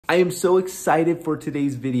I am so excited for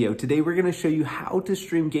today's video. Today we're gonna show you how to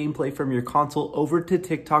stream gameplay from your console over to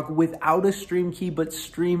TikTok without a stream key, but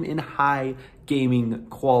stream in high gaming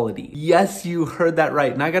quality. Yes, you heard that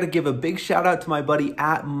right. And I gotta give a big shout out to my buddy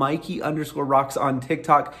at Mikey_rocks on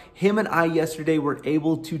TikTok. Him and I yesterday were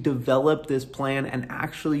able to develop this plan and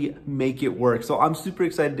actually make it work. So I'm super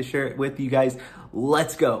excited to share it with you guys.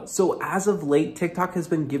 Let's go. So as of late, TikTok has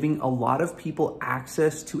been giving a lot of people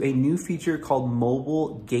access to a new feature called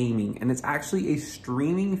mobile gaming. And it's actually a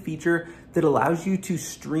streaming feature that allows you to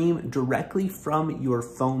stream directly from your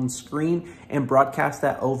phone screen and broadcast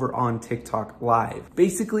that over on TikTok Live.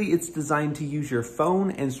 Basically, it's designed to use your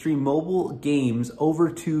phone and stream mobile games over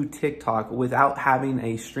to TikTok without having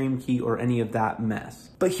a stream key or any of that mess.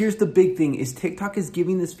 But here's the big thing is TikTok is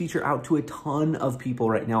giving this feature out to a ton of people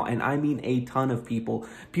right now. And I mean a ton of people.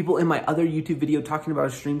 People in my other YouTube video talking about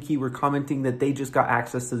a stream key were commenting that they just got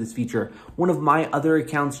access to this feature. One of my other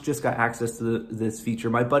accounts just got access to this feature.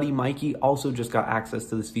 My buddy Mikey also just got access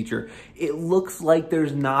to this feature. It looks like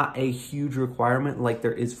there's not a huge requirement like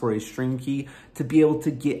there is for a stream key to be able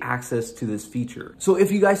to get access to this feature. So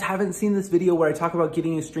if you guys haven't seen this video where I talk about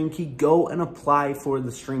getting a stream key, go and apply for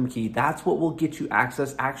the stream key. That's what will get you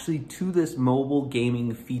access actually to this mobile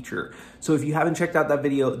gaming feature. So if you haven't checked out that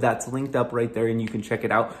video, that's linked up right there and you can check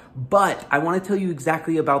it out. But I want to tell you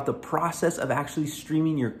exactly about the process of actually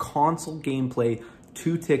streaming your console gameplay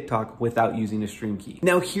to TikTok without using a stream key.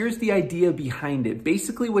 Now, here's the idea behind it.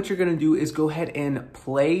 Basically, what you're gonna do is go ahead and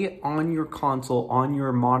play on your console, on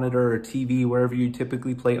your monitor or TV, wherever you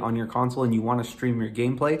typically play on your console and you wanna stream your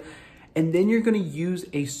gameplay. And then you're gonna use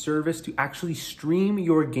a service to actually stream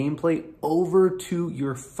your gameplay over to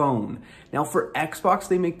your phone. Now for Xbox,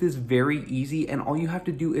 they make this very easy and all you have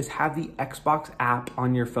to do is have the Xbox app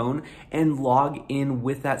on your phone and log in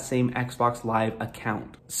with that same Xbox Live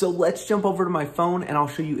account. So let's jump over to my phone and I'll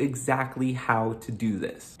show you exactly how to do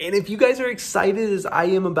this. And if you guys are excited as I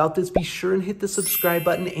am about this, be sure and hit the subscribe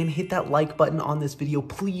button and hit that like button on this video.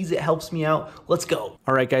 Please, it helps me out. Let's go.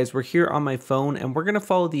 All right, guys, we're here on my phone and we're gonna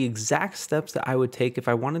follow the exact steps that I would take if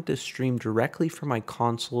I wanted to stream directly from my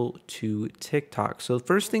console to TikTok. So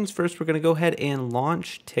first things first, we're gonna go ahead and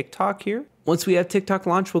launch TikTok here. Once we have TikTok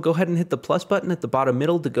launched, we'll go ahead and hit the plus button at the bottom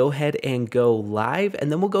middle to go ahead and go live.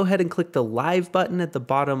 And then we'll go ahead and click the live button at the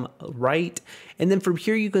bottom right. And then from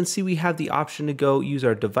here, you can see we have the option to go use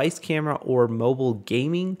our device camera or mobile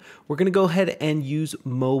gaming. We're gonna go ahead and use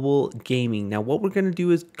mobile gaming. Now, what we're gonna do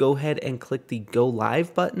is go ahead and click the go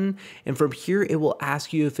live button. And from here, it will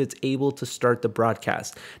ask you if it's able to start the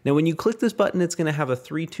broadcast. Now, when you click this button, it's gonna have a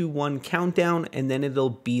 3, 2, 1 countdown, and then it'll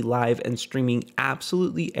be live and streaming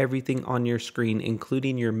absolutely everything on your screen,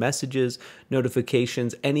 including your messages,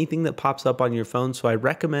 notifications, anything that pops up on your phone. So I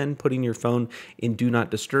recommend putting your phone in do not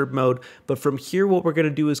disturb mode. But from here, what we're going to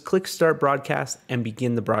do is click start broadcast and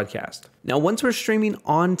begin the broadcast. Now, once we're streaming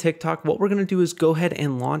on TikTok, what we're going to do is go ahead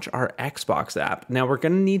and launch our Xbox app. Now, we're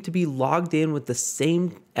going to need to be logged in with the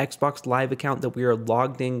same Xbox Live account that we are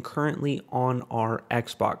logged in currently on our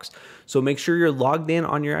Xbox. So make sure you're logged in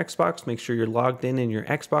on your Xbox, make sure you're logged in your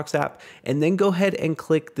Xbox app, and then go ahead and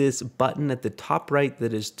click this button at the top right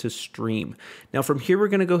that is to stream. Now from here, we're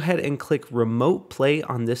gonna go ahead and click remote play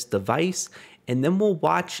on this device, and then we'll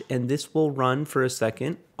watch and this will run for a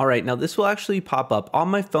second. All right, now this will actually pop up. On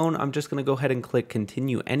my phone, I'm just gonna go ahead and click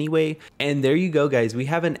continue anyway. And there you go, guys. We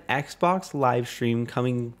have an Xbox live stream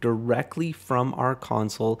coming directly from our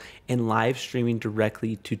console and live streaming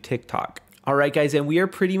directly to TikTok. All right, guys, and we are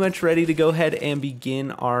pretty much ready to go ahead and begin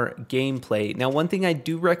our gameplay. Now, one thing I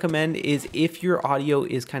do recommend is if your audio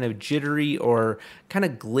is kind of jittery or kind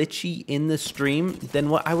of glitchy in the stream, then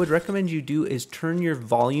what I would recommend you do is turn your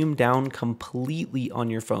volume down completely on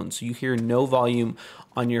your phone so you hear no volume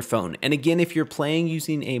on your phone. And again, if you're playing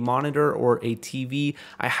using a monitor or a TV,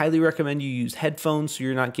 I highly recommend you use headphones so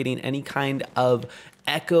you're not getting any kind of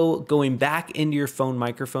echo going back into your phone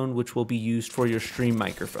microphone, which will be used for your stream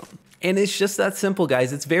microphone. And it's just that simple,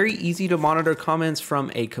 guys. It's very easy to monitor comments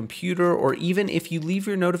from a computer, or even if you leave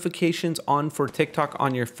your notifications on for TikTok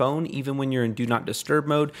on your phone, even when you're in do not disturb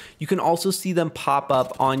mode, you can also see them pop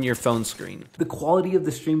up on your phone screen. The quality of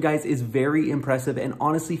the stream, guys, is very impressive and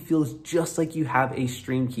honestly feels just like you have a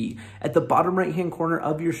stream key. At the bottom right-hand corner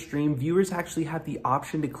of your stream, viewers actually have the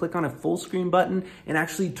option to click on a full screen button and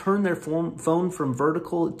actually turn their phone from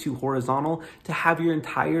vertical to horizontal to have your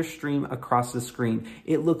entire stream across the screen.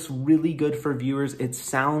 It looks really good for viewers. It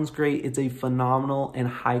sounds great. It's a phenomenal and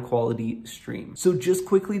high quality stream. So just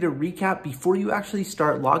quickly to recap, before you actually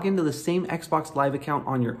start, log into the same Xbox Live account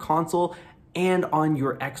on your console, and on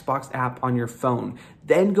your Xbox app on your phone.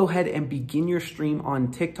 Then go ahead and begin your stream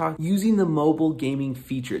on TikTok using the mobile gaming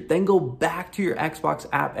feature. Then go back to your Xbox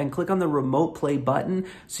app and click on the remote play button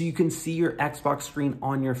so you can see your Xbox screen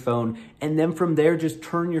on your phone. And then from there, just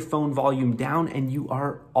turn your phone volume down and you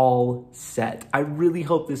are all set. I really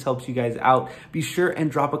hope this helps you guys out. Be sure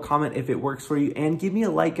and drop a comment if it works for you, and give me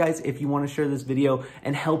a like, guys, if you want to share this video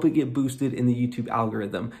and help it get boosted in the YouTube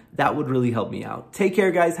algorithm. That would really help me out. Take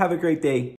care, guys. Have a great day.